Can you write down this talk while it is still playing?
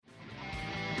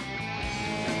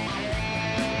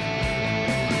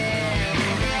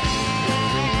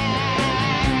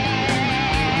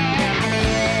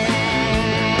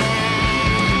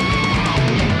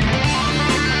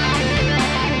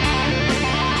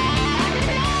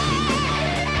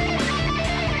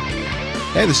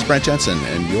Hey, this is Brent Jensen,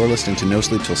 and you're listening to No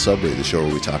Sleep Till Sudbury, the show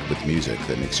where we talk about the music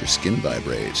that makes your skin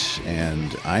vibrate.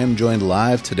 And I am joined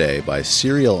live today by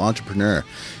serial entrepreneur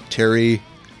Terry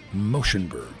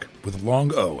Moschenberg, with a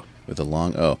long O. With a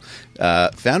long O.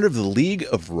 Founder of the League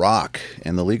of Rock.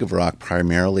 And the League of Rock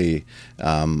primarily,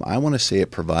 I want to say it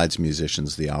provides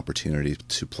musicians the opportunity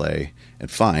to play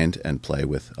and find and play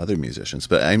with other musicians.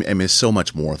 But I mean, it's so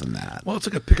much more than that. Well, it's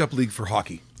like a pickup league for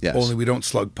hockey. Yes. Only we don't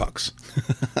slug pucks.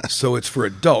 So it's for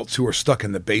adults who are stuck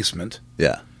in the basement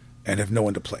Yeah. and have no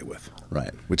one to play with.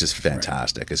 Right. Which is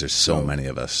fantastic because there's so many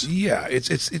of us. Yeah, it's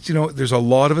there's a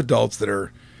lot of adults that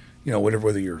are,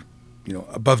 whether you're,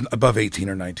 above 18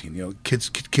 or 19, kids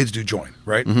do join,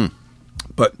 right? Mm-hmm.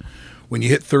 But when you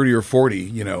hit 30 or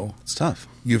 40, It's tough.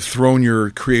 you've thrown your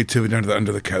creativity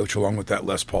under the couch along with that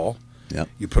Les Paul. Yep.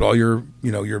 You put all your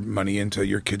money into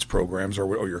your kids' programs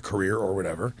or your career or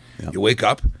whatever. Yep. You wake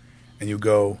up and you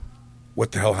go,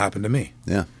 what the hell happened to me?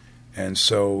 Yeah. And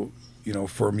so,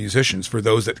 for musicians, for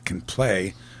those that can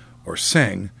play or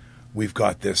sing, we've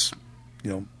got this,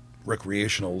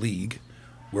 recreational league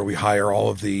where we hire all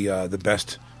of the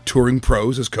best touring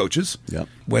pros as coaches. Yep.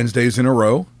 Wednesdays in a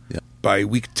row. Yep. By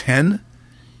week 10,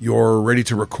 you're ready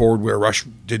to record where Rush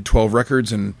did 12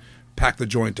 records and pack the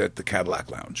joint at the Cadillac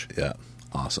Lounge. Yeah.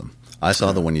 Awesome. I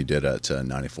saw the one you did at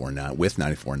 94.9 with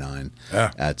 94.9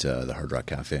 at the Hard Rock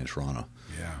Cafe in Toronto.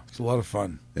 Yeah, it's a lot of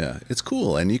fun. Yeah, it's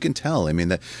cool, and you can tell. I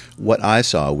mean, what I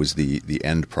saw was the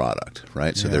end product,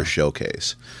 right? So their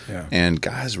showcase, and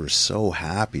guys were so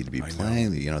happy to be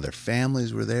playing. Their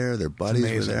families were there, their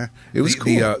buddies were there. It was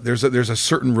cool. There's a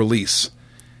certain release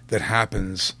that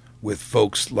happens with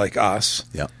folks like us,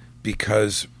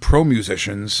 because pro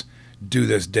musicians do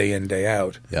this day in, day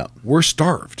out. Yeah, we're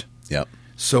starved. Yep.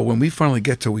 So when we finally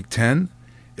get to week 10,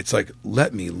 it's like,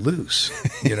 let me loose.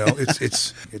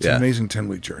 It's an amazing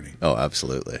 10-week journey. Oh,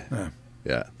 absolutely.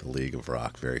 Yeah, the League of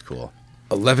Rock, very cool.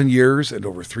 11 years and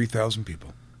over 3,000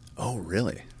 people. Oh,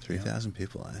 really? 3,000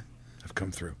 people, have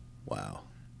come through. Wow.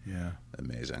 Yeah.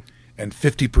 Amazing. And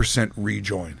 50%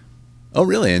 rejoin. Oh,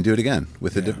 really? And do it again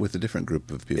with a different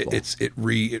group of people. It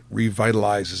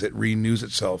revitalizes, it renews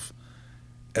itself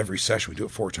every session. We do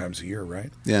it 4 times a year,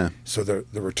 right? Yeah. So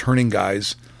the returning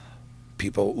guys,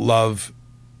 people love,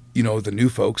 the new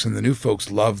folks, and the new folks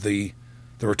love the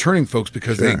returning folks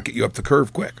because they get you up the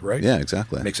curve quick, right? Yeah,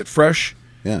 exactly. It makes it fresh.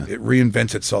 Yeah. It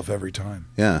reinvents itself every time.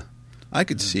 Yeah. I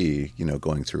could see,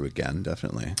 going through again,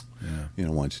 definitely. Yeah.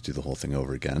 Wanting to do the whole thing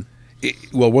over again.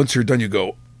 Once you're done, you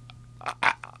go,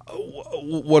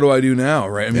 what do I do now,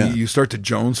 right? I mean, you start to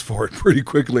Jones for it pretty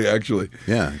quickly, actually.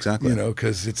 Yeah, exactly.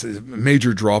 Because it's a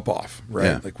major drop-off, right?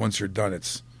 Yeah. Like once you're done,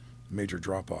 it's a major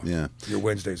drop-off. Yeah. Your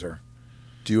Wednesdays are.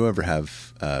 Do you ever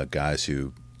have guys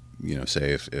who,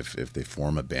 say if they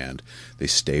form a band, they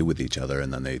stay with each other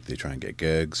and then they try and get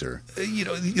gigs or?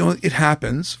 It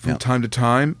happens from time to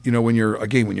time. When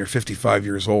you're 55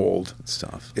 years old, it's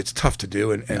tough. It's tough to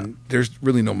do, and there's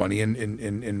really no money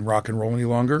in rock and roll any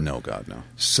longer. No, God, no.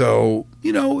 So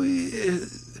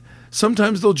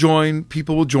sometimes they'll join.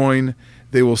 People will join.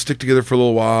 They will stick together for a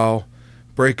little while,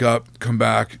 break up, come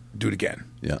back, do it again.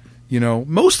 Yeah.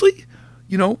 Mostly.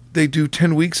 They do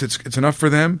 10 weeks. It's enough for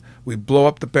them. We blow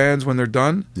up the bands when they're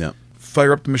done. Yeah.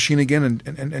 Fire up the machine again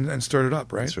and start it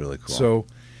up, right? That's really cool. So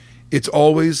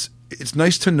it's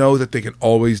nice to know that they can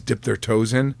always dip their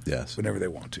toes in whenever they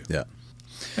want to. Yeah.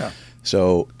 Yeah.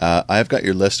 So I've got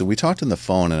your list. We talked on the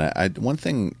phone, and I one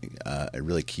thing I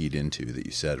really keyed into that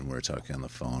you said when we were talking on the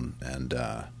phone, and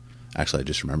actually I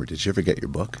just remembered. Did you ever get your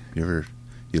book? You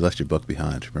left your book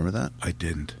behind. Remember that? I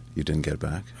didn't. You didn't get it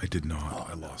back? I did not.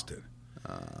 I lost it.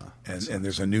 And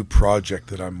there's a new project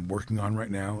that I'm working on right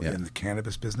now in the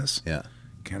cannabis business,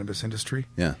 cannabis industry,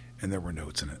 and there were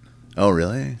notes in it. Oh,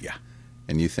 really? Yeah.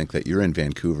 And you think that you're in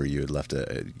Vancouver? You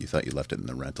thought you left it in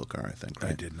the rental car, I think,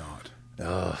 right? I did not.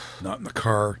 Not in the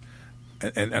car,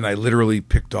 and I literally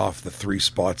picked off the 3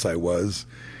 spots I was.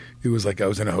 It was like I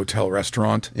was in a hotel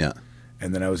restaurant,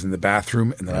 and then I was in the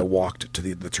bathroom, and then I walked to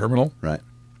the terminal, right,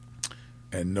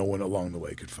 and no one along the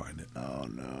way could find it. Oh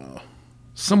no.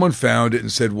 Someone found it and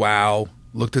said, wow,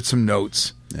 looked at some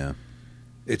notes. Yeah.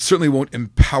 It certainly won't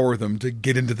empower them to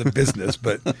get into the business,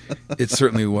 but it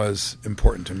certainly was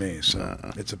important to me. So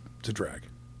it's a drag.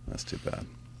 That's too bad.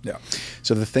 Yeah.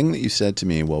 So the thing that you said to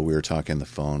me while we were talking on the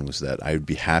phone was that I would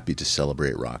be happy to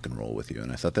celebrate rock and roll with you.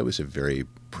 And I thought that was a very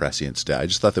prescient stat. I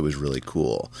just thought that was really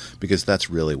cool because that's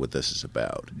really what this is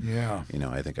about. Yeah.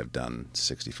 I think I've done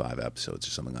 65 episodes or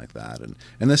something like that. And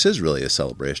this is really a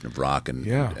celebration of rock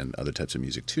and other types of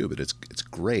music too. But it's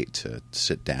great to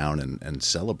sit down and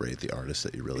celebrate the artists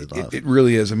that you really love. It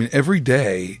really is. I mean, every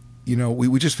day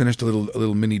we just finished a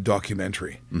little mini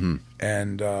documentary,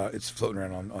 and it's floating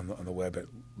around on the web at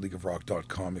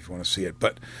leagueofrock.com if you want to see it.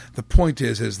 But the point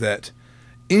is that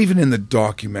even in the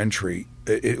documentary,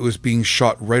 it was being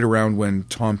shot right around when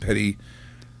Tom Petty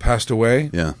passed away.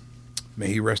 Yeah. May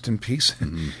he rest in peace.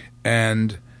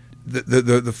 And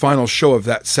the final show of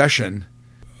that session,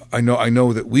 I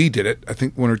know that we did it. I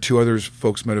think one or two others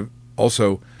folks might have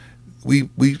also.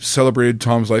 We celebrated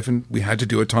Tom's life, and we had to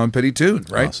do a Tom Petty tune,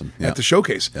 right? Awesome. Yeah. At the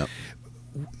showcase. Yeah.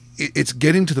 It's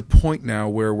getting to the point now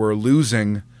where we're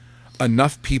losing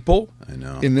enough people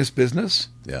in this business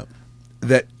Yeah.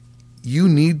 that you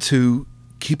need to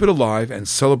keep it alive and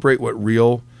celebrate what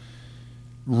real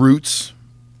roots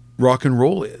rock and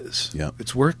roll is. Yeah.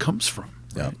 It's where it comes from.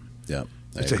 Right? Yeah.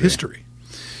 It's a history.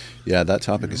 Yeah, that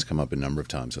topic has come up a number of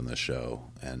times on this show,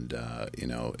 and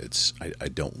I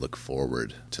don't look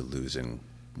forward to losing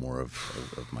more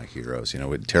of my heroes.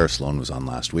 Tara Sloan was on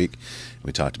last week.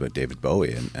 We talked about David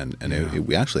Bowie, and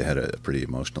we actually had a pretty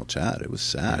emotional chat. It was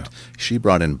sad. Yeah. She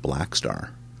brought in Black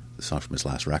Star, the song from his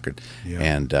last record,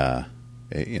 and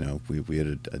we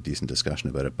had a decent discussion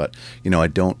about it. But I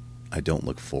don't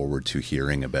look forward to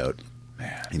hearing about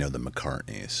the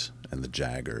McCartneys and the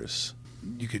Jaggers.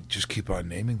 You could just keep on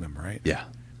naming them, right? Yeah.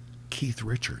 Keith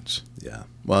Richards. Yeah.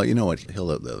 Well, you know what?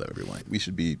 He'll outlive everyone. We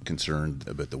should be concerned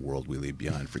about the world we leave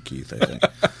behind for Keith, I think.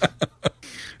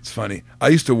 It's funny. I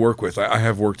used to work with, I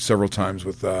have worked several times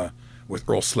with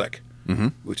Earl Slick,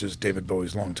 which is David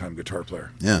Bowie's longtime guitar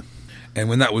player. Yeah. And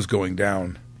when that was going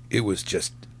down, it was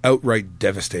just outright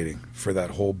devastating for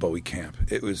that whole Bowie camp.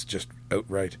 It was just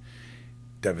outright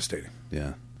devastating.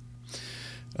 Yeah.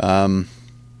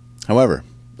 However,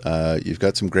 you've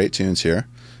got some great tunes here.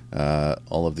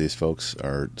 All of these folks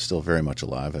are still very much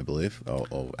alive, I believe.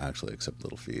 Oh, actually, except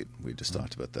Little Feat. We just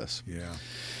talked about this. Yeah.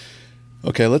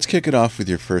 Okay, let's kick it off with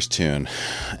your first tune.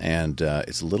 And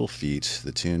it's Little Feat.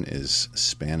 The tune is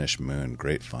Spanish Moon.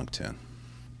 Great funk tune.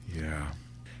 Yeah.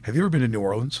 Have you ever been to New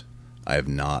Orleans? I have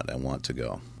not. I want to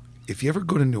go. If you ever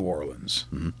go to New Orleans,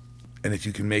 and if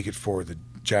you can make it for the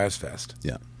Jazz Fest,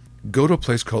 yeah, go to a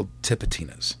place called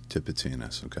Tipitina's.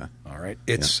 Tipitina's, okay. All right.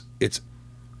 It's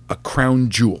a crown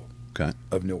jewel okay.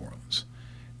 of New Orleans.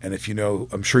 And if you know,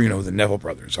 I'm sure you know who the Neville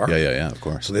Brothers are. Yeah, of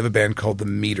course. So they have a band called the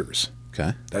Meters.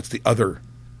 Okay. That's the other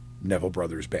Neville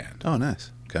Brothers band. Oh,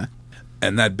 nice. Okay.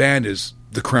 And that band is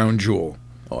the crown jewel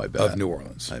I bet. of New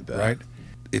Orleans. I bet. Right?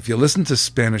 If you listen to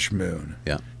Spanish Moon,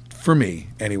 yeah, for me,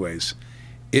 anyways,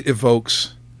 it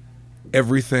evokes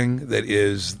everything that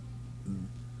is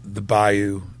the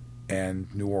Bayou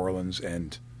and New Orleans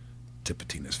and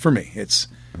Tipitina's. For me, it's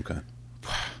okay.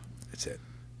 It's it.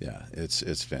 Yeah,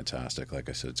 it's fantastic. Like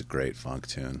I said, it's a great funk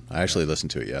tune. I actually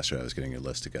listened to it yesterday. I was getting your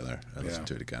list together. I listened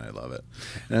to it again. I love it.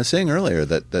 And I was saying earlier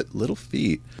that Little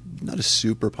Feat, not a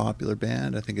super popular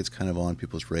band. I think it's kind of on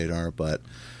people's radar, but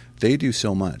they do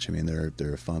so much. I mean,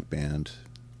 they're a funk band,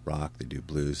 rock. They do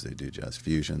blues. They do jazz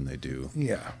fusion. They do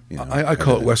I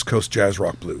call it West Coast jazz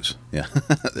rock blues. Yeah,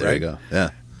 there you go.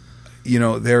 Yeah,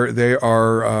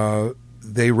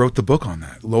 they wrote the book on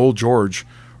that. Lowell George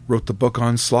wrote the book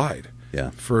on Slide.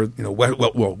 Yeah, for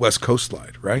West Coast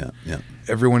Slide, right? Yeah.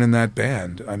 Everyone in that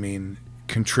band, I mean,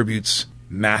 contributes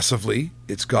massively.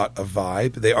 It's got a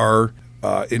vibe. They are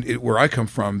where I come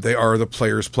from. They are the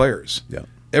players. Yeah.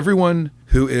 Everyone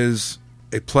who is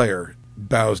a player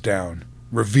bows down,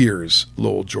 reveres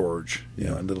Lowell George,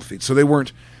 and Little Feat. So they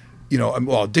weren't,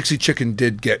 Dixie Chicken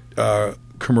did get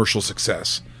commercial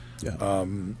success. Yeah.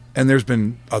 And there's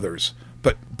been others.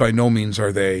 But by no means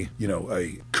are they,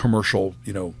 a commercial,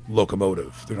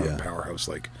 locomotive. They're not a powerhouse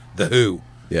like The Who.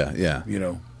 Yeah.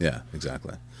 Yeah,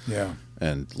 exactly. Yeah.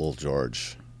 And Lowell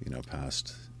George,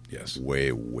 passed way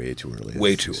too early.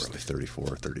 Way too early. 34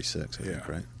 or 36, I think,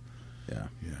 right? Yeah.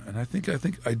 Yeah. And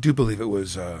I do believe it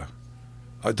was,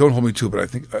 don't hold me to it, but I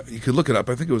think, you could look it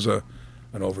up. I think it was an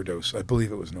overdose. I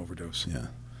believe it was an overdose. Yeah.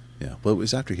 Yeah. Well, it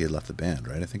was after he had left the band,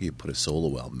 right? I think he put a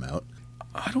solo album out.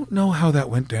 I don't know how that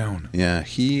went down. Yeah,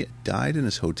 he died in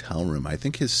his hotel room. I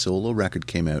think his solo record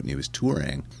came out and he was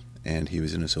touring, and he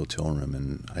was in his hotel room,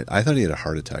 and I thought he had a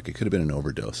heart attack. It could have been an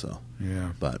overdose, though.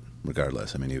 Yeah. But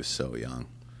regardless, I mean, he was so young.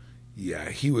 Yeah,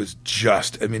 he was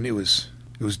just, it was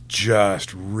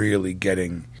just really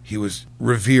he was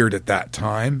revered at that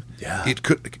time. Yeah. It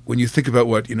could, when you think about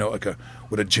what,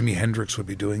 what a Jimi Hendrix would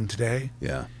be doing today.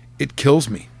 Yeah. It kills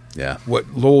me. Yeah.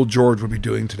 What Lowell George would be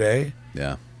doing today.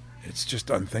 Yeah. It's just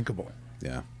unthinkable.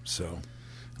 Yeah. So,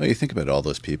 well, you think about all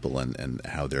those people and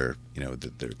how their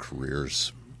their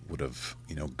careers would have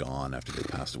gone after they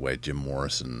passed away. Jim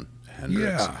Morrison,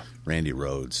 Hendrix, Randy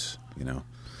Rhoads,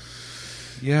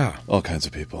 Yeah. all kinds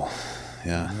of people.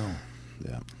 Yeah.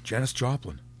 Yeah. Janis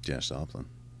Joplin, Janis Joplin.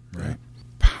 right?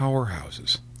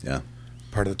 Powerhouses, Yeah.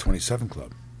 part of the 27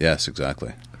 Club, Yes,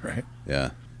 exactly. right?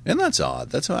 Yeah. And that's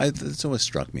odd. That's always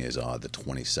struck me as odd that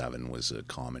 27 was a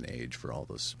common age for all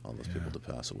those people to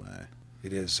pass away.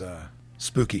 It is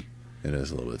spooky It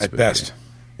is a little bit at spooky. best.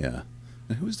 Yeah.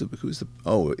 And who's the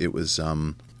oh, it was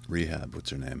Rehab, what's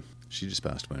her name? She just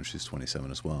passed away and she's 27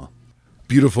 as well.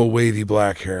 Beautiful wavy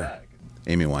black hair,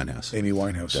 Amy Winehouse. Amy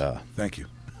Winehouse. Duh. Thank you.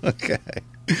 Okay.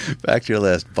 Back to your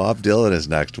list. Bob Dylan is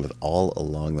next with All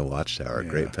Along the Watchtower. Yeah.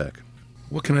 Great pick.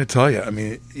 What can I tell you? I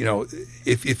mean, you know,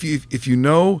 if you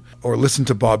know or listen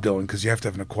to Bob Dylan, because you have to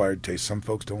have an acquired taste. Some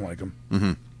folks don't like him.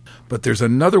 Mm-hmm. But there's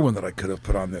another one that I could have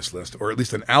put on this list, or at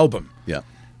least an album Yeah.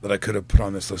 that I could have put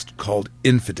on this list called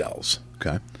Infidels.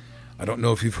 Okay. I don't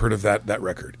know if you've heard of that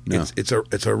record. No. It's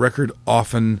a record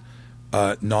often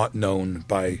not known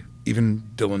by even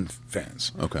Dylan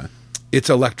fans. Okay. It's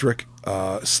electric.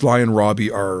 Sly and Robbie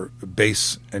are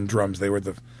bass and drums. They were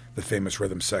the famous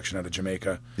rhythm section out of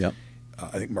Jamaica. Yep.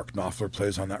 I think Mark Knopfler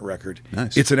plays on that record.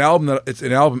 Nice. It's an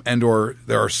album, and or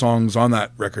there are songs on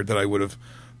that record that I would have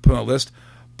put on a list.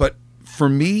 But for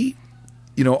me,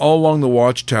 you know, All Along the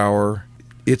Watchtower,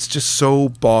 it's just so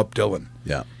Bob Dylan.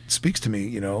 Yeah. It speaks to me,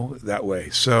 you know, that way.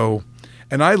 So,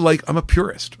 and I'm a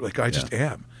purist, like I just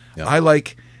am. Yeah. I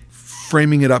like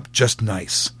framing it up just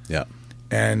nice. Yeah.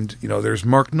 And, you know, there's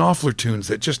Mark Knopfler tunes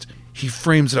that just, he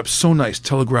frames it up so nice.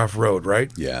 Telegraph Road,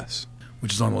 right? Yes.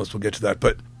 Which is on the list. We'll get to that.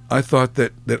 But I thought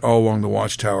that All Along the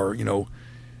Watchtower, you know,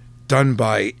 done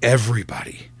by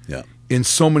everybody Yeah. in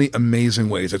so many amazing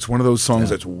ways. It's one of those songs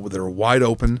that are wide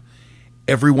open.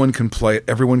 Everyone can play it.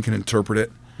 Everyone can interpret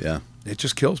it. Yeah. It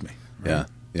just kills me. Right? Yeah.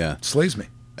 Yeah. It slays me.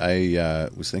 I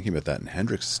was thinking about that in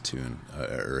Hendrix's tune,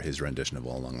 or his rendition of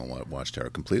All Along the Watchtower.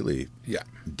 Completely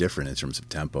different in terms of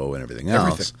tempo and everything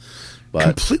else. But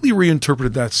completely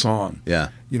reinterpreted that song. yeah.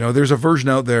 You know, there's a version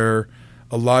out there,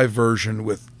 a live version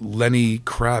with Lenny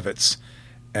Kravitz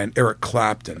and Eric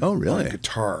Clapton Oh, really? on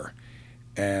guitar.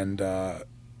 And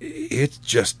it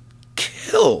just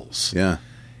kills. Yeah.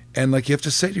 And like you have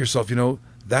to say to yourself, you know,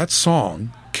 that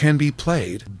song can be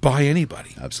played by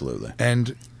anybody Absolutely.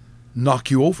 and knock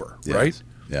you over, Yes. right?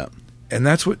 Yeah. And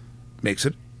that's what makes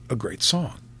it a great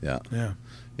song. Yeah. Yeah.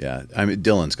 Yeah. I mean,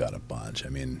 Dylan's got a bunch. I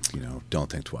mean, you know, Don't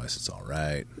Think Twice, It's All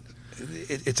Right.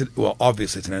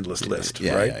 Obviously it's an endless list,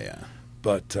 Yeah. right? Yeah. Yeah.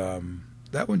 But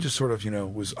that one just sort of, you know,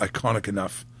 was iconic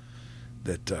enough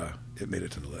that it made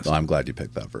it to the list. Well, I'm glad you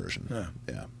picked that version. Yeah.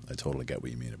 Yeah. I totally get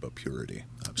what you mean about purity.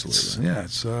 Absolutely.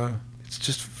 It's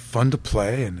just fun to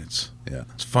play, and it's Yeah.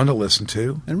 fun to listen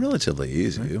to. And relatively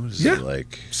easy. It was Yeah.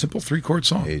 like Simple 3-chord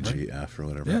song. A, right? G, F, or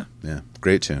whatever. Yeah. Yeah.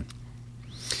 Great tune.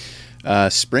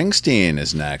 Springsteen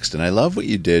is next, and I love what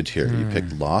you did here. You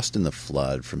picked Lost in the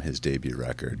Flood from his debut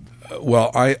record.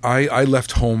 Well, I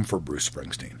left home for Bruce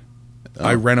Springsteen. Oh.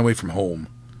 I ran away from home.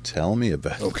 Tell me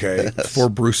about Okay, this. for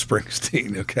Bruce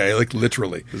Springsteen. Okay, like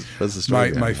literally. What's the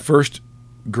story? My first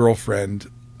girlfriend,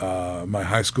 my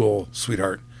high school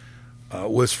sweetheart,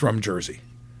 was from Jersey.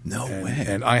 No way.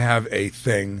 And I have a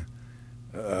thing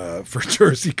for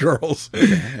Jersey girls.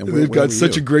 And where They've got were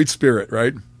such you? a great spirit,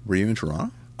 right? Were you in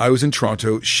Toronto? I was in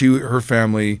Toronto. Her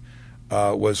family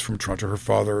was from Toronto. Her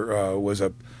father was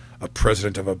a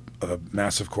president of a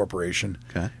massive corporation.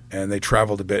 Okay. And they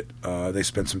traveled a bit. They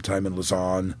spent some time in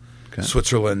Lausanne, Okay.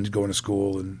 Switzerland, going to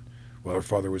school, and while her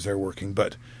father was there working.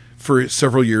 But for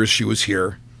several years, she was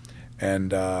here,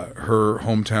 and her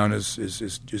hometown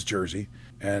is Jersey.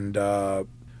 And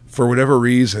for whatever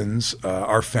reasons,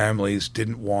 our families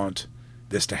didn't want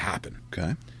this to happen.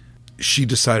 Okay. She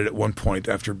decided at one point,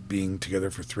 after being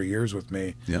together for 3 years with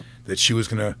me, Yep. that she was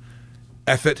going to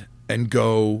F it and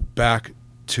go back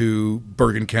to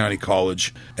Bergen County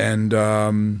College. And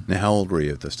Now, how old were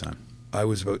you at this time? I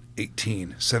was about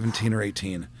 17 or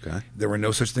 18. Okay. There were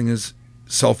no such thing as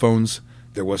cell phones.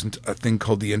 There wasn't a thing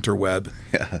called the interweb.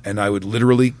 Yeah. And I would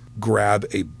literally grab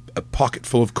a pocket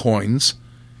full of coins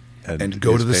and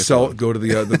go to the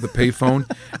payphone,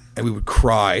 and we would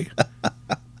cry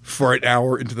for an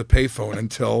hour into the payphone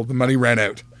until the money ran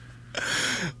out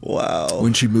Wow.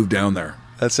 when she moved down there.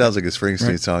 That sounds like a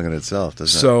Springsteen song in itself,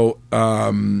 doesn't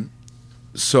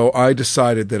So I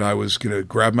decided that I was going to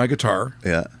grab my guitar, it?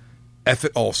 Yeah. F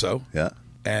it also, Yeah.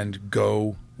 and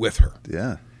go with her.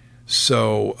 Yeah.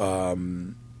 So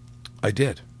I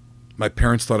did. My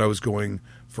parents thought I was going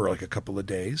for like a couple of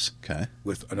days Okay.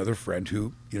 with another friend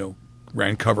who, you know,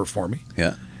 ran cover for me.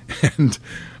 Yeah. And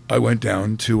I went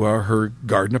down to her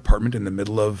garden apartment in the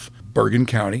middle of Bergen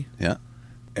County, Yeah.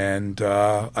 and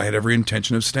I had every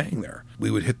intention of staying there. We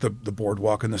would hit the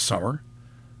boardwalk in the summer.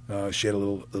 She had a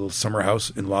little summer house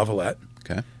in Lavalette,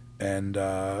 Okay. And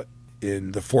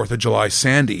in the 4th of July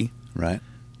Sandy, Right.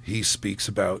 he speaks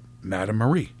about Madame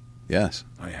Marie. Yes.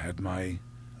 I had my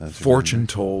That's fortune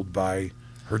told by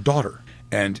her daughter.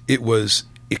 And it was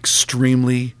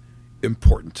extremely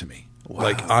important to me. Wow.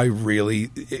 Like,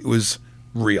 it was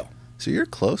real. So you're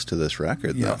close to this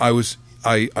record, You though.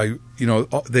 know,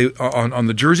 they on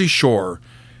the Jersey Shore,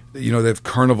 you know, they have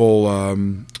carnival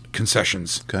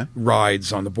concessions, Okay.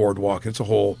 rides on the boardwalk. It's a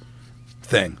whole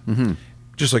thing. Mm-hmm.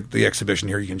 Just like the exhibition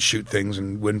here, you can shoot things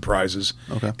and win prizes.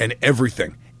 Okay. And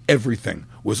everything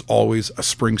was always a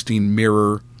Springsteen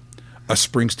mirror, a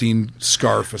Springsteen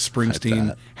scarf, a Springsteen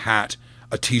bet. hat,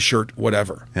 a T-shirt,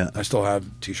 whatever. Yeah. I still have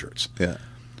T-shirts. Yeah.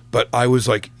 But I was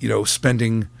like, you know,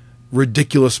 spending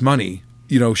ridiculous money,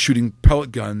 you know, shooting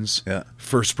pellet guns Yeah.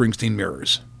 for Springsteen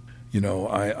mirrors. You know,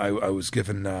 I was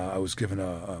given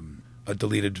a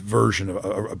deleted version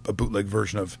of a bootleg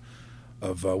version of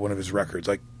one of his records.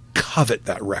 I covet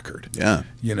that record. Yeah.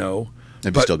 You know,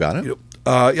 Have you still got it? You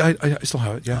know, yeah, I still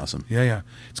have it. Yeah, Awesome. Yeah.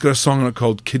 It's got a song on it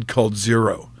called "Kid Called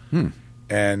Zero,"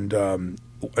 and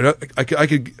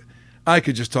I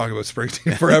could just talk about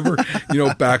Springsteen forever. You know,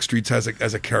 Backstreets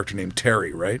has a character named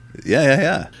Terry, right?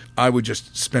 Yeah. I would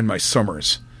just spend my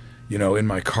summers, you know, in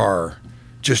my car,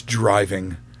 just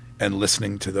driving and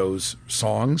listening to those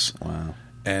songs. Wow.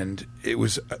 And it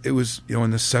was you know,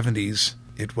 in the 70s,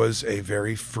 it was a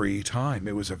very free time.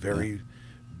 It was a very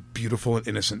beautiful and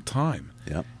innocent time.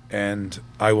 Yep. And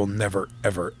I will never,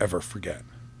 ever, ever forget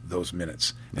those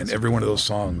minutes. And every one of those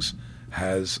songs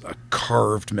has a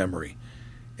carved memory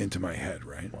into my head,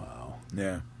 right? Wow.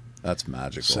 Yeah. That's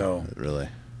magical. So- really.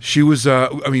 She was,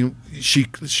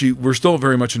 we're still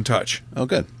very much in touch. Oh,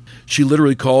 good. She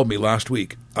literally called me last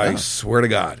week, I Oh. swear to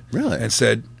God. Really? And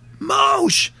said,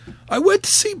 Mosh, I went to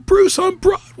see Bruce on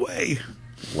Broadway.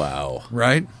 Wow.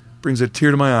 Right? Brings a tear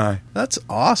to my eye. That's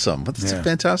awesome. That's Yeah. a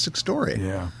fantastic story.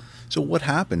 Yeah. So what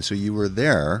happened? So you were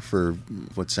there for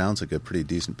what sounds like a pretty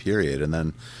decent period, and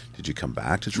then did you come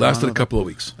back to Toronto? Lasted a couple of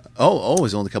weeks. Oh, it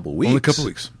was only a couple of weeks. Only a couple of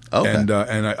weeks. Okay. And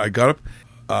I got up.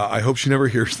 I hope she never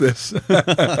hears this. We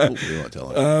won't tell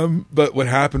her. But what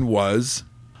happened was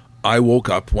I woke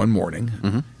up one morning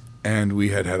Mm-hmm. and we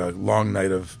had a long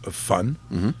night of fun.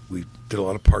 Mm-hmm. We did a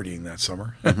lot of partying that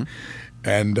summer.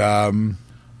 And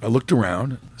I looked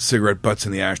around, cigarette butts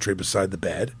in the ashtray beside the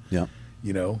bed. Yeah.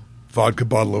 You know, vodka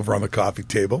bottle over on the coffee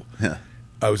table. Yeah.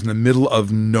 I was in the middle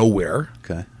of nowhere,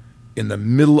 Okay. in the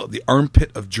middle of the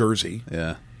armpit of Jersey.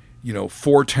 Yeah. You know,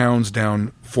 4 towns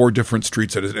down 4 different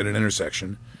streets at an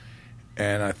intersection.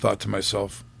 And I thought to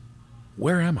myself,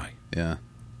 where am I? Yeah.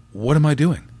 What am I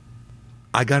doing?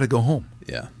 I got to go home.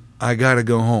 Yeah. I got to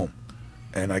go home.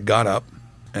 And I got up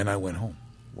and I went home.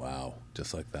 Wow.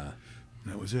 Just like that.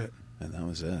 That was it. And that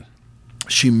was it.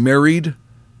 She married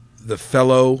the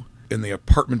fellow in the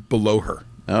apartment below her.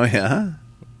 Oh, yeah?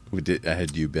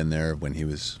 Had you been there when he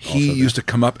was also He there? used to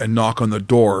come up and knock on the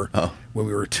door Oh. when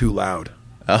we were too loud.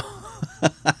 Oh.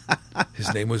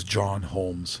 His name was John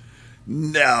Holmes.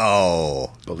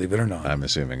 No. Believe it or not. I'm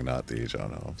assuming not the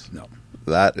John Holmes. No.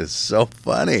 That is so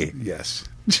funny. Yes.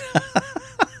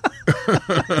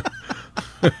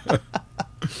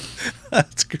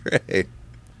 That's great.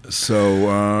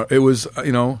 So it was,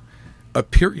 you know, a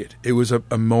period. It was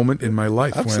a moment in my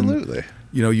life Absolutely. when,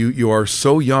 you know, you are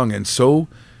so young and so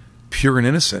pure and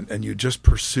innocent, and you just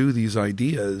pursue these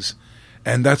ideas,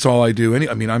 and that's all I do.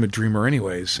 I mean, I'm a dreamer,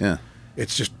 anyways. Yeah.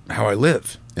 It's just how I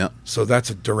live. Yeah. So that's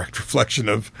a direct reflection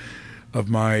of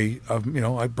you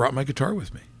know, I brought my guitar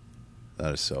with me.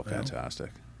 That is so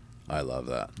fantastic. I love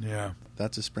that. Yeah,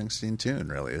 That's a Springsteen tune,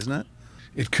 really, isn't it?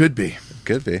 it could be.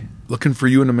 Could be. Looking for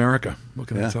you in America. What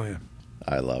can I Yeah. tell you?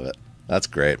 I love it. That's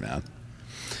great, man.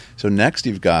 So next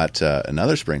you've got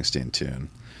another Springsteen tune,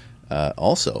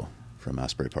 also from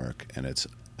Asbury Park, and it's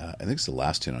I think it's the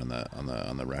last tune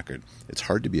on the record. It's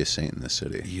Hard to Be a Saint in This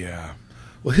City. Yeah.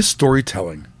 Well, his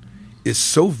storytelling is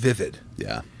so vivid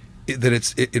Yeah,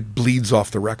 that it bleeds off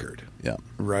the record. yeah,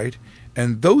 Right?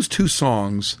 And those 2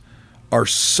 songs are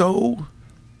so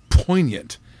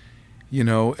poignant, you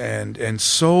know, and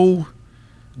so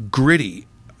gritty.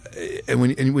 And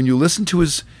when you listen to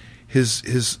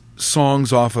his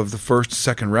songs off of the first,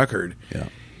 second record, yeah.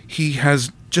 he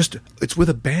has it's with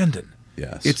abandon.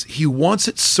 Yes. He wants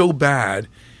it so bad,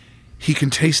 he can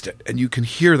taste it, and you can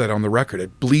hear that on the record.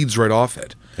 It bleeds right off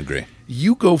it. Agree.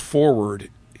 You go forward,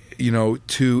 you know,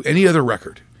 to any other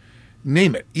record,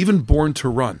 name it, even Born to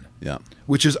Run, Yeah,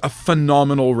 which is a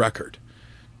phenomenal record.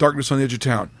 Darkness on the Edge of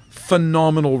Town,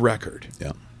 phenomenal record.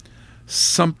 yeah,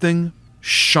 Something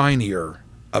shinier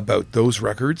about those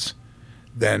records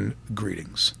than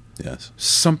Greetings. yes,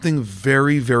 Something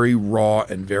very, very raw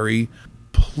and very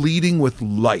pleading with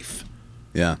life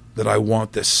Yeah. that I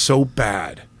want this so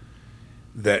bad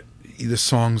that the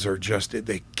songs are just,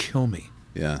 they kill me.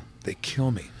 Yeah. They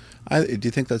kill me. Do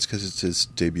you think that's because it's his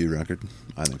debut record?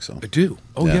 I think so. I do.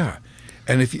 Oh, yeah.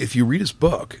 And if you read his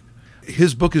book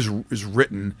is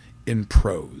written in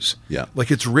prose. Yeah.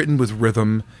 Like it's written with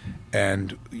rhythm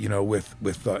and, with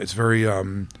it's very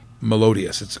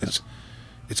melodious.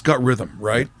 It's got rhythm,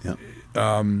 right? Yeah.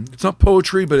 It's not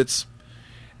poetry, but it's,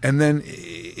 and then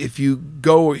if you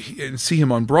go and see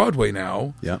him on Broadway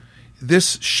now, Yeah.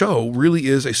 this show really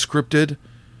is a scripted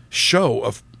show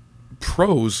of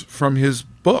prose from his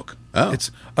book. Oh.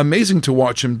 It's amazing to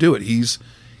watch him do it.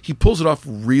 He pulls it off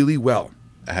really well.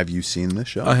 Have you seen this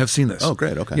show? I have seen this. Oh,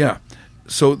 great. Okay. Yeah.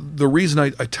 So the reason I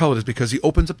tell it is because he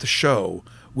opens up the show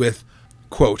with,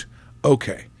 quote,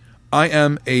 "Okay, I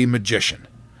am a magician.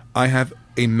 I have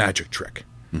a magic trick.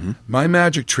 Mm-hmm. My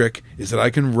magic trick is that I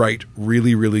can write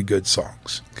really, really good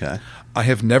songs. Okay. I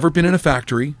have never been in a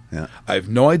factory. Yeah. I have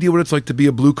no idea what it's like to be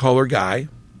a blue-collar guy.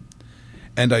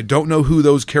 And I don't know who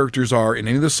those characters are in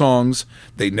any of the songs.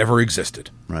 They never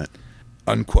existed." Right.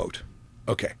 Unquote.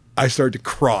 Okay. I started to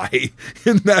cry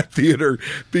in that theater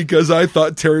because I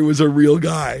thought Terry was a real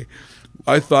guy.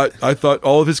 I thought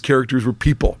all of his characters were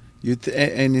people.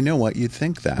 And you know what? You'd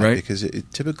think that, Right. because it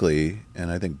typically,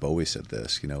 and I think Bowie said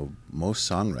this,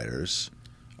 most songwriters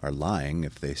are lying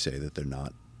if they say that they're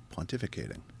not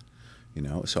pontificating.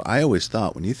 So I always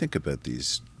thought, when you think about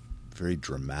these very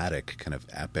dramatic, kind of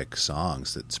epic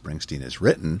songs that Springsteen has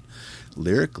written,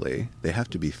 lyrically, they have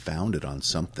to be founded on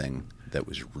something that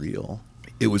was real.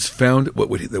 It was found,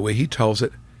 the way he tells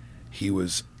it, he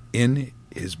was in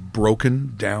his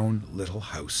broken down little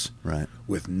house, Right.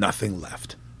 with nothing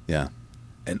left. Yeah.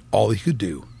 And all he could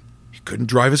do, he couldn't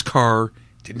drive his car,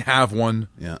 didn't have one,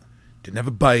 Yeah. didn't have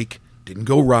a bike, didn't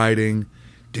go riding,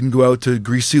 didn't go out to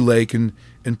Greasy Lake and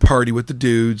party with the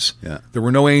dudes. Yeah. There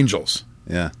were no angels.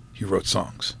 Yeah. He wrote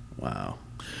songs. Wow.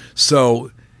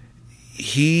 So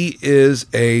he is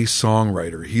a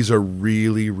songwriter. He's a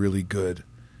really, really good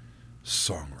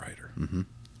songwriter. Mm-hmm.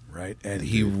 Right? And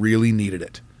he really needed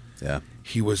it. Yeah.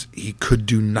 He could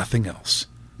do nothing else.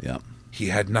 Yeah. He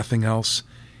had nothing else.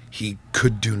 He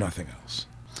could do nothing else.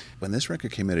 When this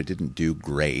record came out, it didn't do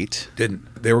great.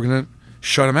 Didn't. They were going to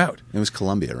shut him out. It was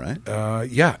Columbia, right?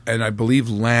 Yeah. And I believe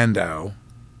Landau,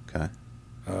 Okay.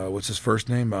 what's his first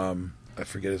name? I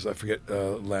forget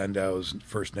Landau's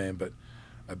first name, but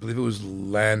I believe it was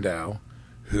Landau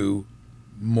who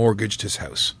mortgaged his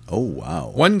house. Oh,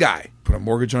 wow. One guy put a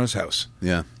mortgage on his house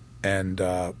Yeah. and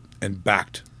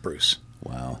backed Bruce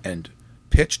Wow. and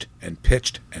pitched and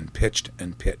pitched and pitched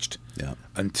and pitched Yeah.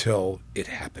 until it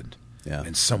happened. Yeah.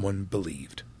 And someone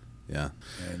believed. Yeah.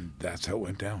 And that's how it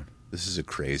went down. This is a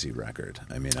crazy record.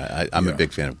 I mean, I'm a Yeah.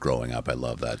 big fan of Growing Up. I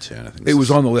love that tune. I think It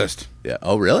was on the list. Yeah.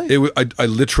 Oh, really? It was, I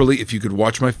literally, if you could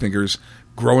watch my fingers,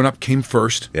 Growing Up came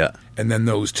first. Yeah. And then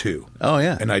those two. Oh,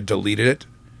 yeah. And I deleted it.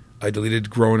 I deleted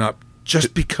Growing Up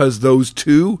just because those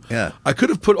two. Yeah. I could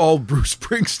have put all Bruce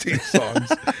Springsteen songs.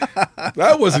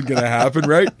 That wasn't going to happen,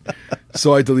 right?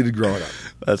 So I deleted Growing Up.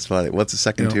 That's funny. What's the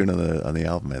second tune on the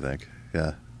album? I think.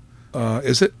 Yeah.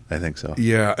 Is it? I think so.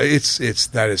 Yeah,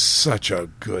 that is such a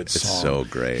good song. It's so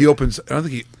great. He opens. I don't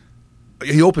think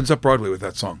he opens up Broadway with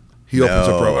that song. He opens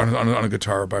up No. on a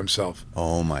guitar by himself.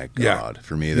 Oh my Yeah. God!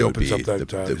 For me, He that would opens be up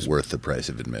that, worth the price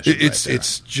of admission.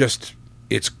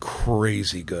 It's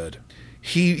crazy good.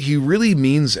 He really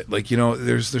means it. Like,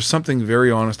 there's something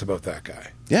very honest about that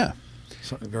guy. Yeah.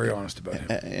 Something very honest about him.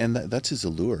 And that's his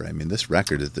allure. I mean, this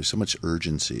record, there's so much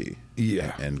urgency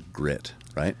Yeah. and grit,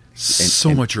 right?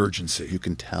 So much urgency. You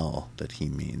can tell that he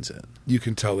means it. You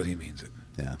can tell that he means it.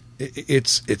 Yeah.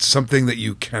 It's something that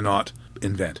you cannot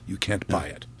invent. You can't buy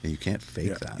it. You can't fake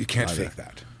Yeah, that. you can't either, fake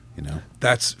that.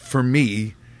 That's, for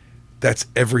me, that's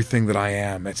everything that I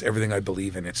am. That's everything I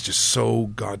believe in. It's just so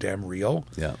goddamn real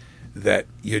Yeah. that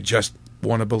you just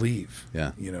want to believe.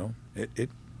 Yeah. It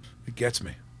gets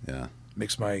me. Yeah.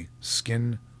 Makes my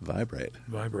skin Vibrate.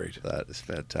 vibrate. That is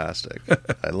fantastic.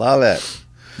 I love it.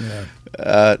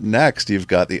 Yeah. Next, you've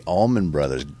got the Allman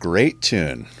Brothers. Great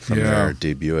tune from Yeah. their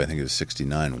debut. I think it was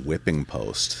 1969, Whipping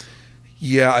Post.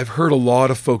 Yeah, I've heard a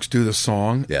lot of folks do the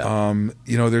song. Yeah.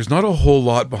 There's not a whole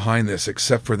lot behind this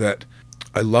except for that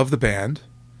I love the band.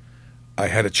 I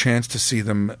had a chance to see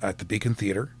them at the Beacon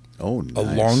Theater Oh, nice. a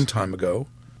long time ago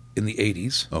in the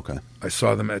 80s. Okay. I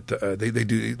saw them at they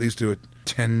used to do a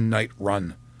 10-night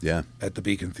run Yeah. at the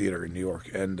Beacon Theater in New York,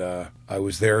 and I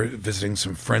was there visiting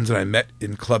some friends that I met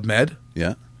in Club Med.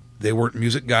 Yeah. They weren't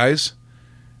music guys,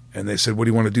 and they said, "What do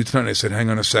you want to do tonight?" And I said, "Hang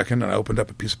on a second." And I opened up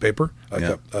a piece of paper, like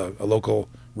Yeah. a local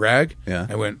rag. Yeah.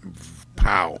 I went,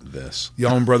 pow. This. The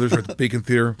Allman Brothers are at the Beacon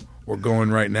Theater. We're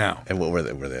going right now. And what were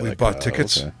they? Were they We like, bought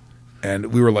tickets, okay. and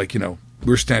we were like, we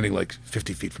were standing like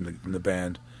 50 feet from the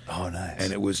band, Oh, nice.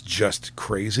 and it was just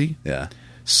crazy. Yeah.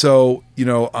 So,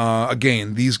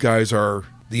 again, these guys are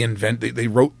they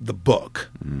wrote the book.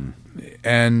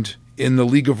 And in the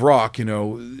League of Rock,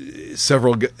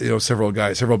 several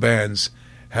bands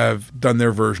have done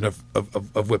their version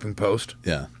of Whipping Post.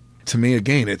 Yeah. To me,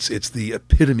 again, it's the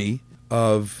epitome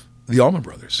of the Allman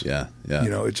Brothers. Yeah. Yeah.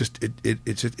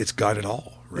 It's got it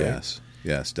all, right? Yes.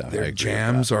 Yes. Definitely. I Their agree with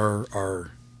jams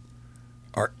that.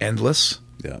 are endless.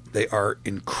 Yeah. They are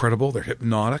incredible. They're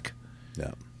hypnotic.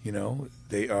 Yeah.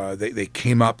 They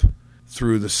came up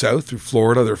through the South, through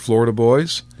Florida. They're Florida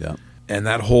boys. Yeah. And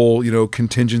that whole,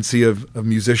 contingency of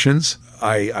musicians,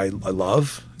 I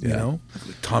love, Yeah.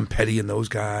 Like Tom Petty and those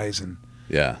guys. And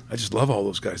Yeah. I just love all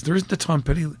those guys. There isn't a Tom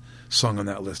Petty song on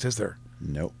that list, is there?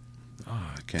 Nope.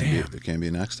 Ah, There can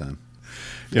be next time.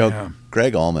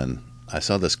 Greg Allman, I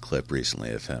saw this clip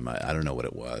recently of him. I don't know what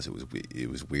it was. It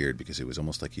was weird because it was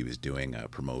almost like he was doing a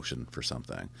promotion for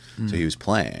something. So he was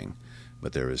playing,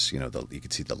 but there was, you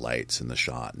could see the lights and the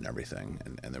shot and everything,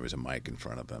 and there was a mic in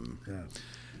front of him. Yeah.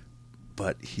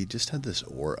 But he just had this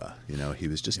aura, He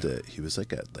was just he was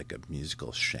like a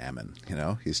musical shaman,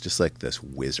 He's just like this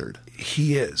wizard.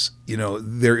 He is.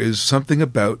 There is something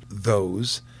about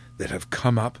those that have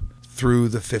come up through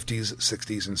the 50s,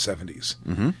 60s, and 70s.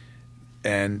 Mm-hmm.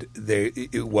 And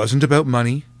it wasn't about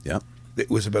money. Yeah. It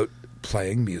was about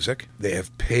playing music. They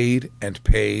have paid and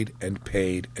paid and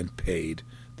paid and paid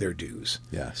their dues.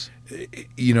 Yes.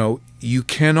 You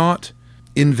cannot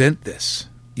invent this.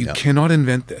 You Yeah. cannot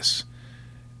invent this.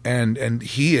 And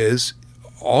he is,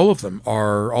 all of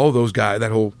those guys,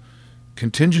 that whole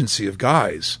contingency of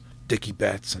guys, Dickie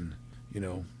Betts and,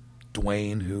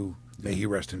 Dwayne, who, may he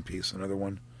rest in peace, another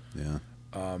one. Yeah.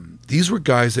 These were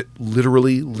guys that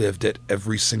literally lived it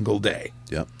every single day.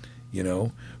 Yep.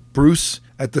 Bruce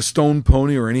at the Stone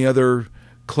Pony or any other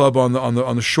club on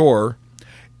the shore,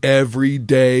 every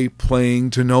day playing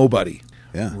to nobody.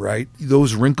 Yeah. Right?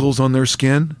 Those wrinkles on their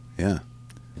skin. Yeah.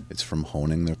 It's from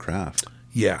honing their craft.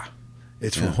 Yeah.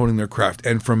 It's from honing their craft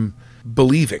and from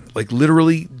believing, like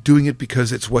literally doing it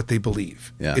because it's what they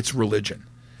believe. Yeah. It's religion.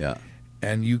 Yeah.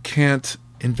 And you can't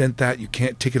invent that. You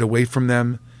can't take it away from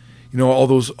them. All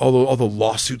the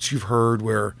lawsuits you've heard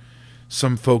where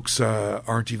some folks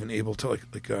aren't even able to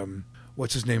like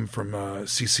what's his name from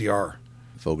CCR?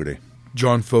 Fogerty.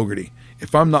 John Fogerty.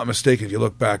 If I'm not mistaken, if you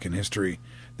look back in history,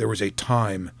 there was a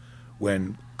time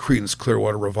when Creedence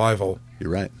Clearwater Revival You're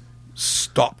right.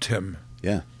 stopped him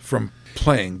Yeah. from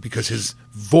playing because his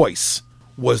voice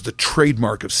was the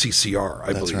trademark of CCR,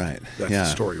 I believe. That's right. That's Yeah. the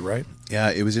story, right? Yeah,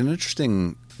 it was an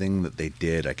interesting thing that they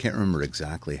did. I can't remember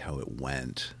exactly how it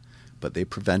went, but they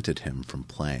prevented him from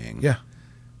playing. Yeah.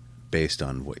 Based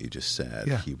on what you just said.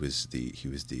 Yeah. He was the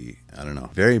I don't know,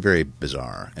 very, very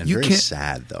bizarre and You very can't-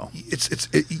 sad though.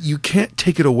 You can't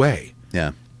take it away.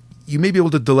 Yeah. You may be able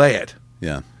to delay it,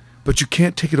 Yeah. but you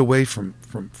can't take it away from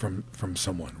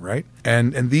someone, right?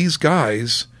 And these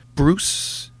guys,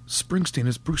 Bruce Springsteen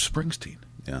is Bruce Springsteen.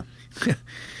 Yeah.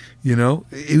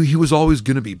 He was always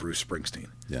going to be Bruce Springsteen.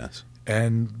 Yes.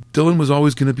 And Dylan was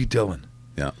always going to be Dylan.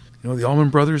 Yeah. The Allman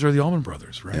Brothers are the Allman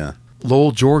Brothers, right? Yeah.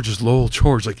 Lowell George is Lowell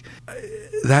George. Like,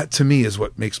 that to me is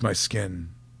what makes my skin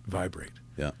vibrate.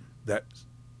 Yeah. That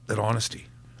honesty.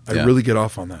 I Yeah. really get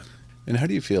off on that. And how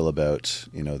do you feel about,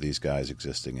 these guys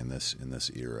existing in this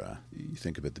era? You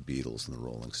think about the Beatles and the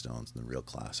Rolling Stones and the real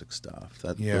classic stuff.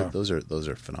 Those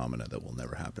are phenomena that will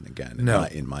never happen again.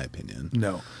 In my opinion.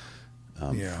 No.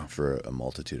 For a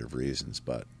multitude of reasons.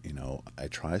 But, I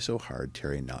try so hard,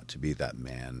 Terry, not to be that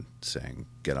man saying,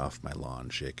 get off my lawn,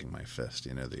 shaking my fist,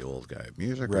 the old guy.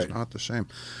 Music is not the same.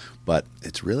 But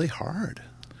it's really hard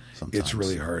sometimes. It's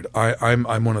really hard.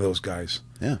 I'm one of those guys.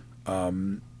 Yeah.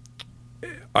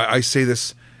 I say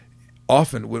this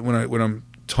often when I'm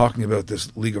talking about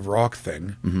this League of Rock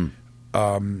thing.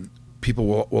 Mm-hmm. People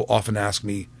will often ask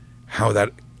me how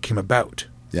that came about.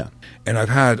 Yeah. And I've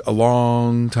had a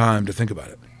long time to think about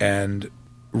it. And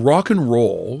rock and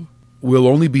roll will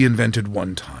only be invented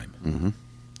one time. Mm-hmm.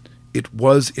 It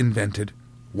was invented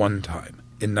one time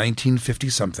in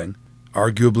 1950-something,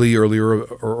 arguably earlier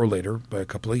or later by a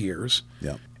couple of years.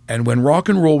 Yeah. And when rock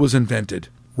and roll was invented,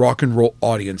 rock and roll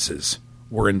audiences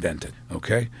were invented.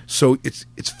 Okay? So it's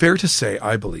fair to say,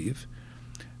 I believe,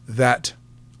 that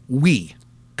we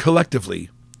collectively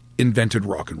invented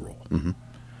rock and roll. Mm-hmm.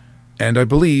 And I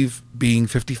believe, being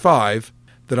 55,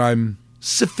 that I'm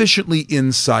sufficiently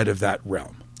inside of that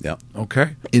realm. Yeah.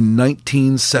 Okay? In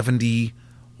 1971,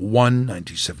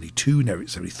 1972,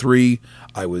 1973,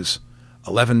 I was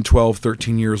 11, 12,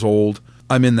 13 years old.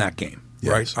 I'm in that game,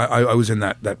 Yes. right? I was in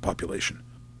that population.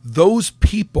 Those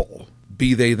people,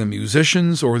 be they the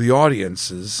musicians or the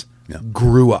audiences, Yeah.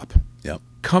 grew up. Yep.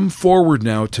 Come forward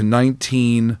now to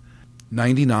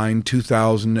 1999,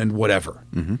 2000, and whatever.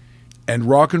 Mm-hmm. And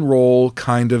rock and roll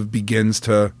kind of begins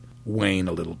to wane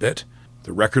a little bit.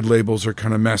 The record labels are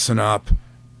kind of messing up.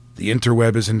 The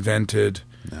interweb is invented,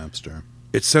 Napster.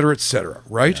 et cetera,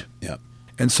 right? Yep.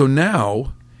 And so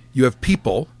now you have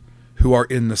people who are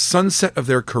in the sunset of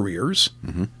their careers.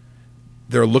 Mm-hmm.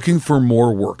 They're looking for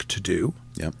more work to do.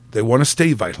 Yep. They want to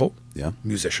stay vital. Yeah.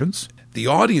 Musicians. The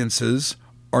audiences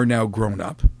are now grown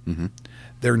up. Mm-hmm.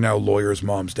 They're now lawyers,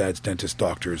 moms, dads, dentists,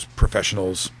 doctors,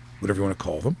 professionals, whatever you want to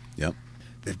call them. Yep.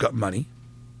 They've got money,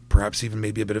 perhaps even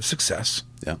maybe a bit of success.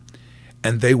 Yep.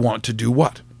 And they want to do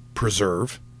what?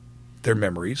 Preserve their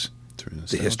memories, Through the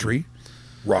nostalgia. history,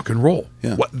 rock and roll,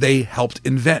 Yeah. what they helped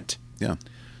invent. Yeah.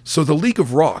 So the League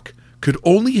of Rock could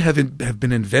only have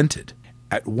been invented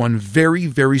at one very,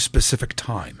 very specific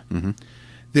time. Mm-hmm.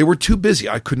 They were too busy.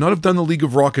 I could not have done the League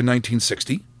of Rock in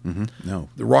 1960. Mm-hmm. No.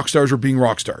 The rock stars were being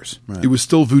rock stars. Right. It was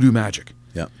still voodoo magic.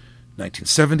 Yep.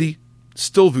 1970,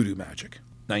 still voodoo magic.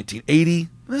 1980,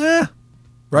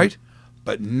 right?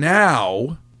 But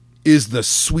now is the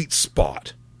sweet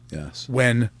spot Yes.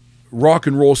 when rock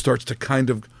and roll starts to kind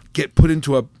of get put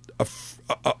into a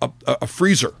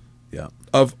freezer Yeah.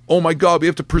 of, oh my God, we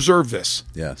have to preserve this.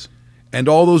 Yes. And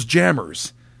all those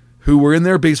jammers who were in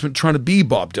their basement trying to be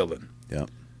Bob Dylan Yep.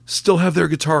 still have their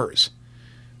guitars.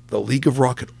 The League of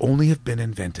Rock could only have been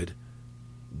invented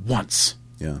once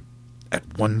Yeah.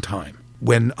 at one time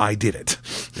when I did it,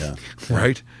 Yeah.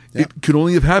 right? Yeah. It could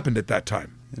only have happened at that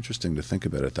time. Interesting to think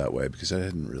about it that way because I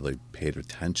hadn't really paid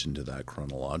attention to that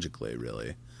chronologically,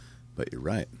 really. But you're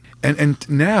right. And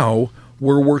now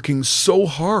we're working so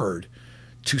hard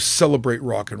to celebrate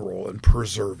rock and roll and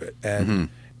preserve it and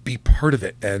be part of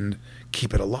it and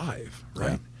keep it alive,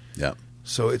 right? Yeah.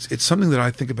 So it's something that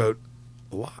I think about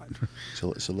a lot.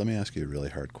 So let me ask you a really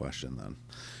hard question then.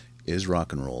 Is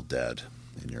rock and roll dead,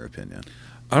 in your opinion?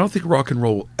 I don't think rock and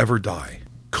roll will ever die.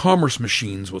 Commerce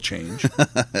machines will change,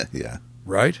 Yeah.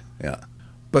 right? Yeah.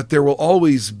 But there will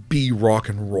always be rock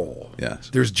and roll. Yes.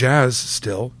 There's jazz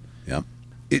still. Yep.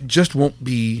 It just won't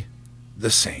be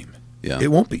the same. Yeah.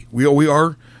 It won't be. We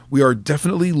are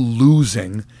definitely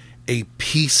losing a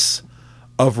piece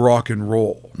of rock and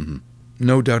roll. Mm-hmm.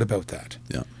 No doubt about that.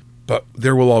 Yeah. But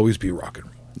there will always be rock and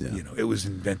roll. Yeah. You know, it was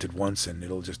invented once and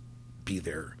it'll just be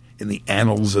there in the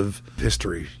annals of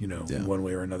history, you know, Yeah. in one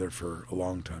way or another for a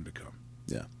long time to come.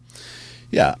 Yeah.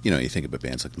 Yeah. You know, you think about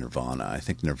bands like Nirvana. I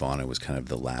think Nirvana was kind of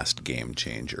the last game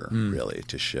changer, really,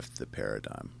 to shift the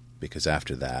paradigm. Because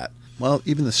after that, well,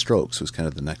 even the Strokes was kind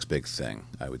of the next big thing,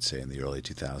 I would say, in the early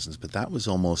 2000s. But that was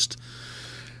almost,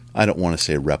 I don't want to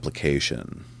say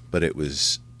replication, but it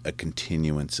was a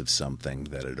continuance of something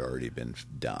that had already been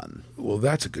done. Well,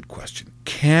 that's a good question.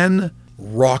 Can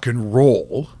rock and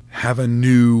roll have a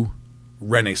new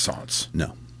renaissance?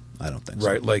 No, I don't think so.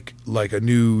 Right? Like a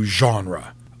new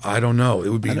genre. I don't know. It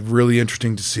would be really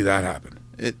interesting to see that happen.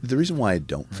 The reason why I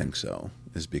don't think so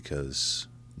is because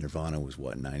Nirvana was,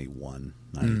 91,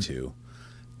 92?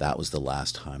 That was the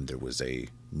last time there was a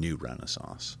new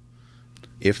renaissance.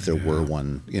 If there were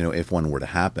one, if one were to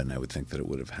happen, I would think that it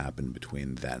would have happened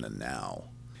between then and now.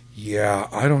 Yeah,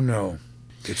 I don't know.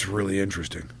 It's really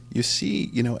interesting. You see,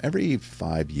 every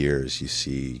 5 years you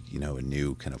see, a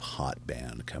new kind of hot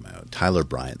band come out. Tyler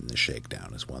Bryant and the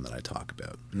Shakedown is one that I talk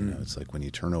about. It's like when you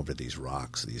turn over these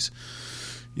rocks, these,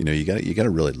 you got to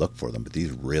really look for them. But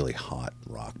these really hot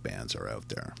rock bands are out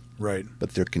there, Right.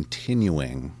 but they're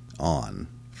continuing on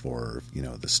for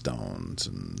the Stones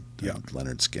and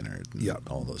Leonard Skinner and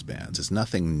all those bands. It's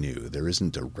nothing new. There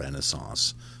isn't a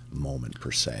renaissance moment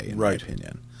per se, in my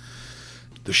opinion.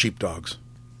 The Sheepdogs.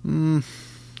 I'm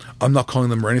not calling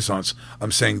them Renaissance.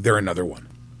 I'm saying they're another one.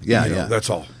 Yeah, yeah. That's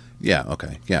all. Yeah,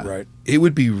 okay, yeah. Right. It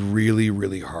would be really,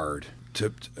 really hard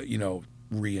to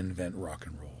reinvent rock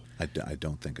and roll. I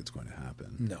don't think it's going to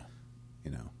happen. No.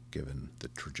 Given the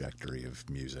trajectory of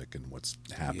music and what's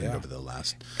happened over the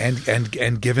last... And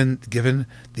given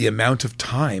the amount of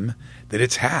time that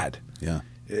it's had. Yeah.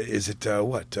 Is it,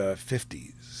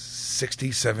 50,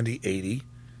 60, 70, 80,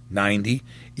 90?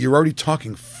 You're already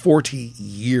talking 40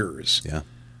 years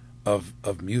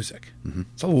of music. Mm-hmm.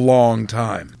 It's a long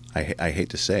time. I hate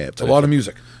to say it. It's a lot of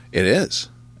music. It is.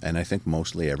 And I think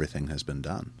mostly everything has been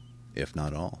done, if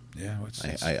not all. Yeah,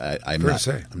 I'm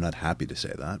not happy to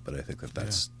say that, but I think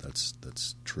that's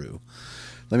true.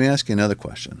 Let me ask you another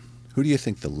question. Who do you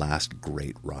think the last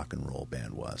great rock and roll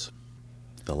band was?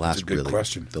 That's a good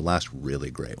question. The last really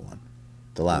great one.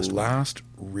 The last one. last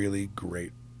really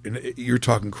great. And you're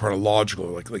talking chronological,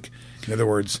 like in other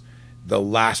words, the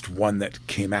last one that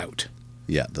came out.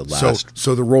 Yeah, the last.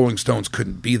 So the Rolling Stones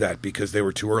couldn't be that because they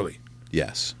were too early.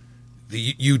 Yes.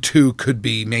 The U2 could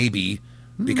be maybe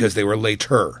because they were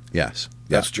later. Yes.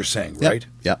 That's what you're saying, Yep. right?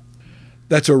 Yep.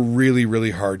 That's a really,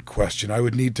 really hard question. I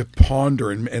would need to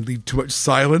ponder and leave too much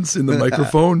silence in the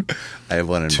microphone I have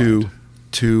one in mind.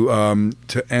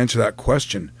 to answer that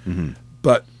question.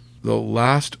 But the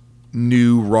last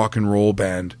new rock and roll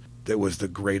band that was the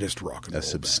greatest rock and A roll band.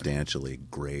 substantially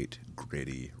great,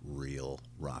 gritty, real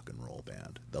rock and roll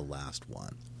band. The last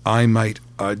one. I might.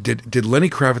 Did Lenny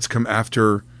Kravitz come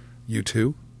after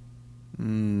U2?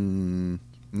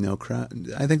 No,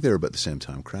 I think they were about the same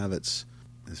time. Kravitz,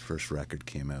 his first record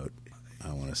came out,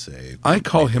 I want to say. I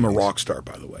call him a 80s. rock star,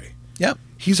 by the way. Yep.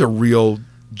 He's a real,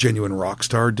 genuine rock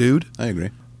star dude. I agree.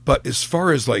 But as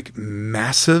far as like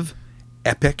massive,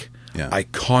 epic, Yeah.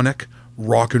 iconic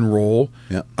rock and roll,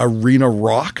 Yeah. arena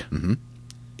rock,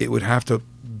 it would have to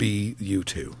be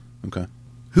U2. Okay.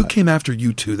 Who came after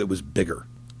U2 that was bigger?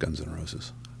 Guns N'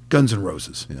 Roses. Guns N'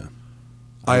 Roses. Yeah.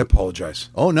 I apologize.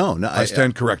 Oh, no. I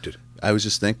stand corrected. I was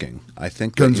just thinking. I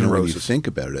think Guns that, N' when you Roses. think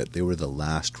about it, they were the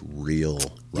last real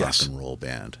rock Yes. and roll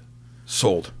band.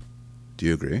 Sold. Do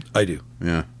you agree? I do.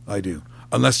 Yeah. I do.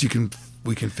 Unless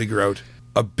we can figure out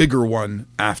a bigger one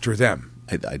after them.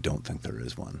 I don't think there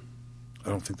is one. I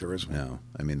don't think there is one. No.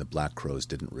 I mean, the Black Crowes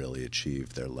didn't really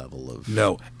achieve their level of.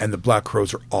 No, and the Black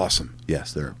Crowes are awesome.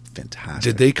 Yes, they're fantastic.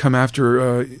 Did they come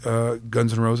after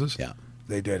Guns N' Roses? Yeah.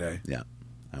 They did, eh? Yeah.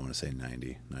 I want to say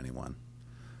 90, 91.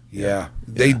 Yeah.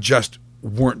 They just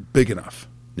weren't big enough,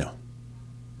 No.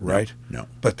 right? No.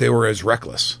 But they were as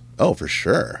reckless Oh, for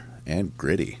sure. And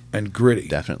gritty. and gritty.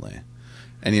 Definitely.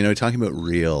 And, talking about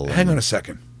real. Hang on a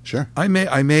second. Sure. I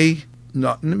may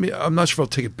not. I'm not sure if I'll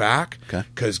take it back. Okay.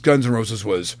 Because Guns N' Roses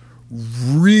was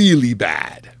really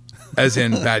bad, as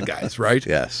in bad guys, right?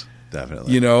 Yes,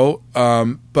 definitely.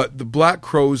 But the Black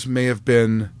Crowes may have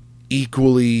been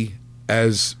equally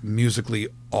as musically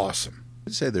awesome.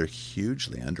 I'd say they're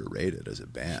hugely underrated as a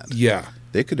band. Yeah.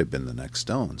 They could have been the next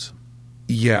Stones.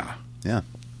 Yeah. Yeah.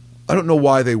 I don't know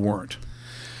why they weren't.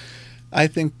 I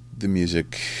think the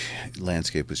music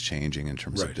landscape was changing in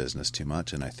terms Right. of business too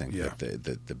much, and I think Yeah.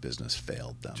 that the business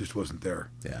failed them. Just wasn't there.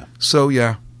 Yeah, So,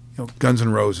 yeah. Guns N'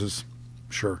 Roses.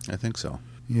 Sure. I think so.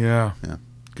 Yeah. Yeah.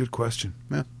 Good question.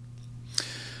 Yeah.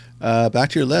 Back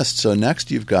to your list. So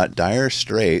next you've got Dire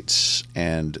Straits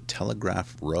and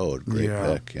Telegraph Road. Great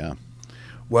Yeah. pick. Yeah.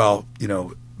 Well,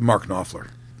 Mark Knopfler.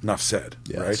 Enough said,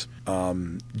 Yes.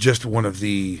 right? Just one of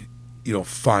the,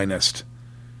 finest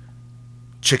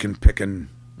chicken picking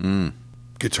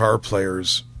guitar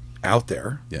players out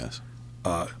there. Yes.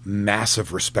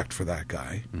 Massive respect for that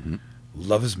guy.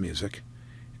 Love his music.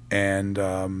 And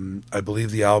I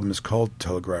believe the album is called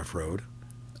Telegraph Road.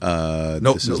 No,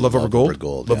 This is Love Over Gold.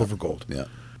 Love yeah. Over Gold. Yeah.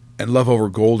 And Love Over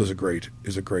Gold is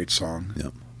a great song. Yeah.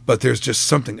 But there's just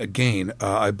something, again,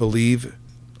 I believe,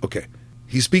 okay,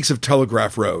 he speaks of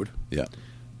Telegraph Road, Yeah.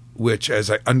 which, as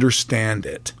I understand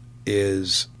it,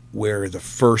 is where the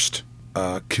first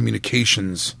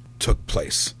communications took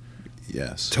place.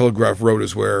 Yes. Telegraph Road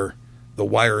is where the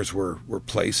wires were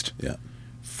placed Yeah.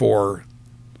 for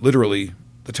literally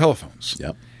the telephones.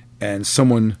 Yep. And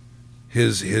someone,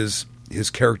 his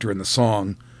character in the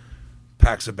song,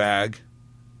 packs a bag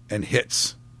and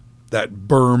hits that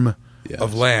berm Yes.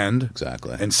 of land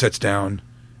Exactly. and sits down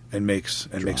and makes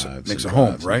Drives a and home,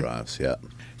 drives and right? drives. Yeah.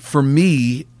 For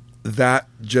me, that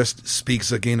just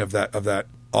speaks again of that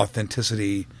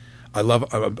authenticity. I'm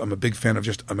a big fan of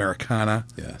just Americana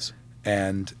Yes.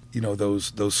 and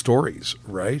those stories,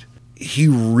 right? He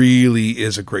really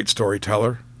is a great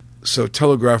storyteller. So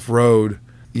Telegraph Road,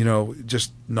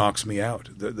 just knocks me out.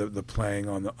 The playing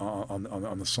on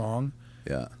the song,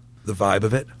 Yeah. the vibe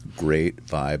of it. Great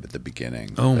vibe at the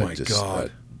beginning. Oh That my God.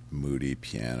 that moody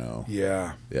piano.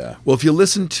 Yeah. Yeah. Well, if you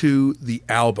listen to the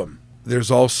album, there's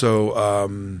also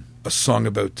a song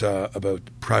about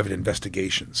private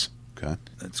investigations. Okay.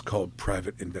 It's called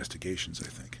Private Investigations, I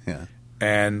think. Yeah.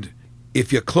 And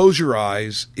if you close your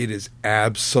eyes, it is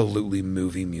absolutely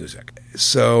movie music.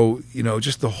 So,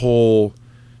 just the whole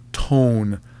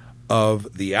tone of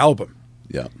the album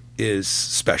Yeah. is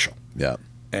special. Yeah.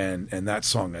 And that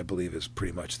song, I believe, is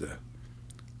pretty much the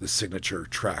signature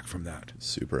track from that.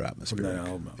 Super atmospheric.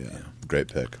 album, yeah. Great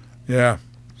pick. Yeah.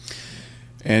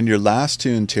 And your last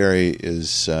tune, Terry,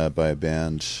 is by a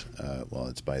band.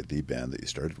 It's by the band that you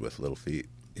started with, Little Feat.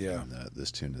 Yeah. And,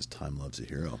 this tune is "Time Loves a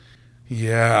Hero."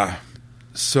 Yeah.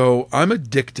 So I'm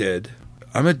addicted.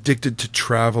 I'm addicted to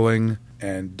traveling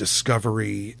and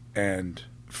discovery and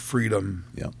freedom.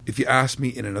 Yeah. If you asked me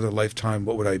in another lifetime,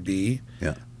 what would I be?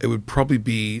 Yeah. It would probably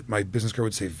be, my business card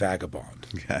would say vagabond.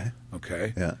 Okay.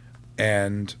 Okay. Yeah.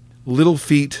 And Little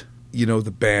Feat,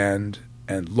 the band,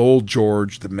 and Lowell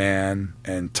George, the man,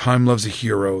 and Time Loves a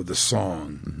Hero, the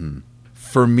song,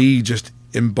 for me just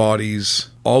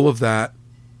embodies all of that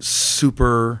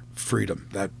super freedom,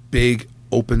 that big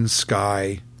open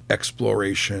sky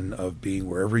exploration of being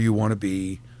wherever you want to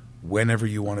be, whenever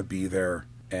you want to be there,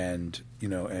 and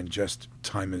just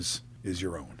time is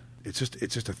your own. It's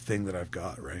just a thing that I've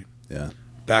got, right? Yeah.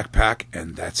 Backpack,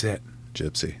 and that's it.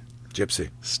 Gypsy.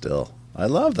 Still. I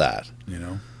love that.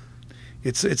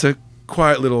 It's a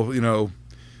quiet little,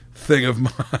 thing of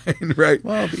mine, right?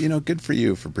 Well, but, good for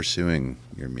you for pursuing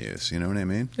your muse. You know what I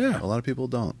mean? Yeah. A lot of people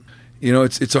don't.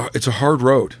 It's a hard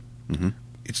road. Mm-hmm.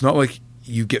 It's not like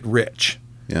you get rich.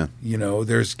 Yeah.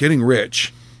 There's getting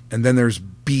rich, and then there's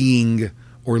being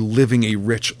or living a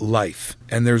rich life.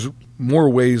 And there's more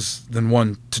ways than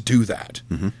one to do that.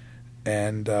 Mm-hmm.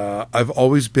 And I've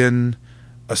always been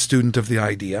a student of the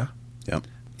idea. Yeah.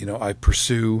 I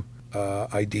pursue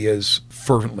ideas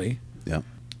fervently, Yeah.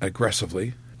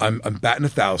 aggressively. I'm batting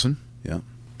 1,000. Yeah.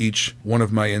 Each one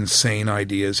of my insane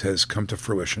ideas has come to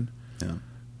fruition. Yeah.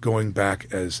 Going back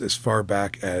as far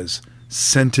back as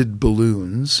scented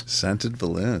balloons Scented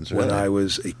balloons. Really? when I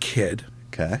was a kid,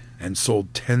 Okay. and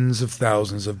sold tens of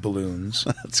thousands of balloons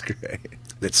That's great.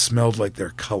 that smelled like their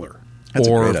color. That's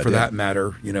a or, great for idea. that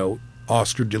matter,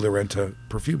 Oscar de la Renta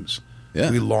perfumes.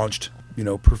 Yeah. We launched,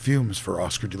 perfumes for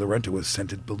Oscar de la Renta with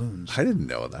scented balloons. I didn't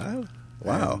know that.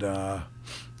 Wow. And,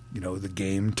 the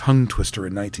game Tongue Twister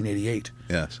in 1988,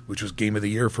 Yes. which was Game of the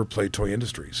Year for Play Toy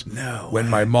Industries. No When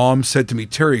way. my mom said to me,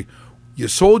 Terry, you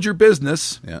sold your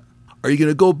business. Yeah. Are you going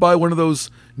to go buy one of those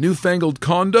newfangled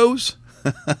condos?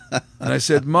 And I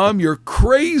said, Mom, you're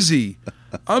crazy.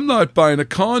 I'm not buying a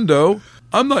condo.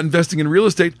 I'm not investing in real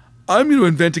estate. I'm going to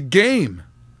invent a game.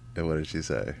 And what did she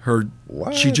say?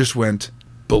 She just went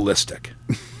ballistic.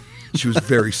 She was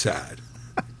very sad.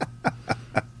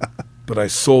 But I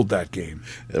sold that game,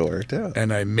 It worked out.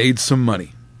 and I made some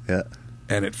money, Yeah.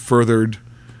 and it furthered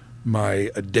my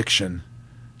addiction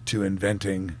to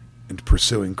inventing and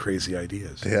pursuing crazy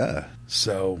ideas. Yeah.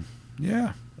 So,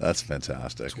 yeah, That's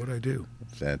fantastic. that's what I do.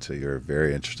 So you're a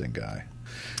very interesting guy.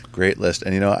 Great list.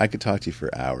 And, I could talk to you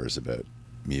for hours about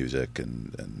music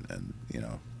and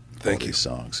all Thank you. these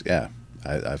songs. Yeah.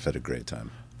 I've had a great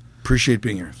time. Appreciate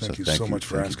being here. Thank you so much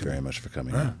for Thank asking. you very much for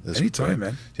coming Yeah, in. This was anytime, great.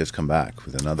 man. You have to come back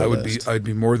with another list. I'd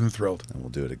be more than thrilled. And we'll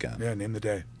do it again. Yeah, name the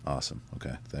day. Awesome.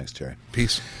 Okay. Thanks, Terry.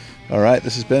 Peace. All right.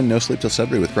 This has been No Sleep Till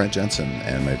Sudbury with Brent Jensen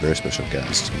and my very special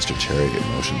guest, Mr. Terry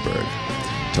Motionberg.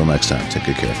 Till next time, take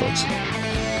good care, folks.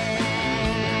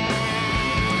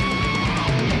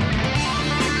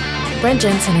 Brent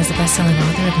Jensen is the best-selling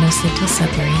author of No Sleep Till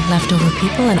Sudbury, Leftover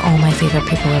People, and All My Favorite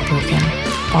People Are Broken.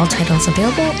 All titles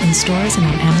available in stores and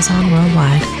on Amazon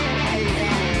worldwide.